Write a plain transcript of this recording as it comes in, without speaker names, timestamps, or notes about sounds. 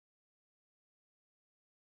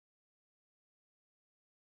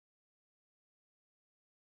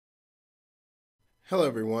Hello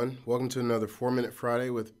everyone, welcome to another 4-Minute Friday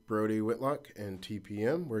with Brody Whitlock and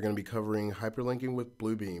TPM. We're going to be covering hyperlinking with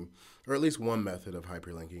Bluebeam, or at least one method of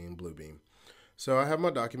hyperlinking in Bluebeam. So I have my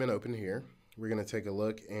document open here. We're going to take a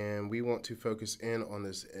look and we want to focus in on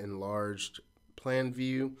this enlarged plan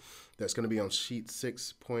view that's going to be on sheet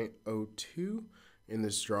 6.02 in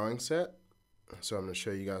this drawing set. So I'm going to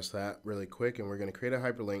show you guys that really quick, and we're going to create a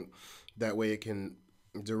hyperlink. That way it can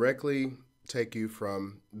directly take you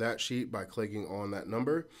from that sheet by clicking on that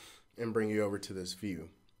number and bring you over to this view.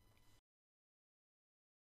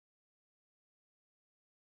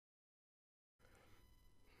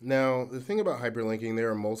 Now, the thing about hyperlinking, there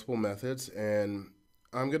are multiple methods, and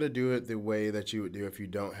I'm going to do it the way that you would do if you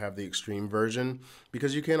don't have the extreme version,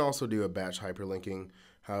 because you can also do a batch hyperlinking.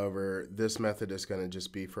 However, this method is going to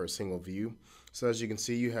just be for a single view. So as you can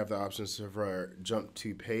see, you have the options for jump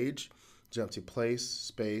to page, jump to place,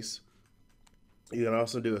 space. You can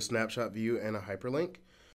also do a snapshot view and a hyperlink.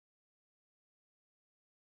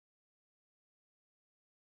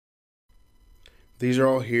 These are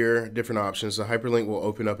all here, different options. The hyperlink will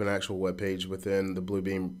open up an actual web page within the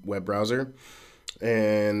Bluebeam web browser.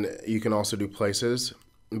 And you can also do places,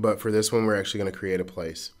 but for this one, we're actually going to create a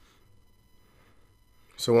place.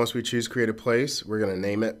 So once we choose create a place, we're going to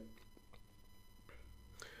name it,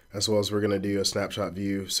 as well as we're going to do a snapshot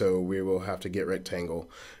view, so we will have to get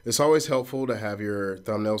rectangle. It's always helpful to have your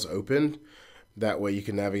thumbnails open. That way you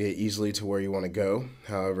can navigate easily to where you want to go.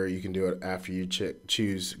 However, you can do it after you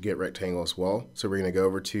choose get rectangle as well. So we're going to go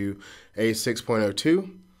over to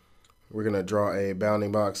A6.02. We're going to draw a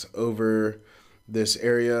bounding box over this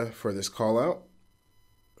area for this call out.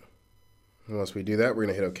 And once we do that, we're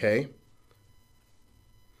going to hit OK.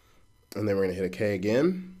 And then we're going to hit OK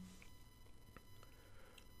again.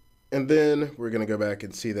 And then we're going to go back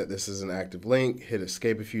and see that this is an active link, hit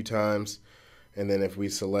escape a few times, and then if we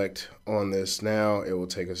select on this now, it will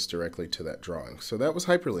take us directly to that drawing. So that was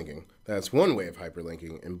hyperlinking. That's one way of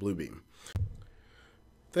hyperlinking in Bluebeam.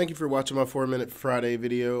 Thank you for watching my 4-Minute Friday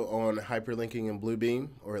video on hyperlinking in Bluebeam,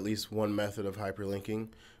 or at least one method of hyperlinking.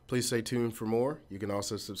 Please stay tuned for more. You can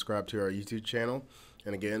also subscribe to our YouTube channel.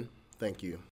 And again, thank you.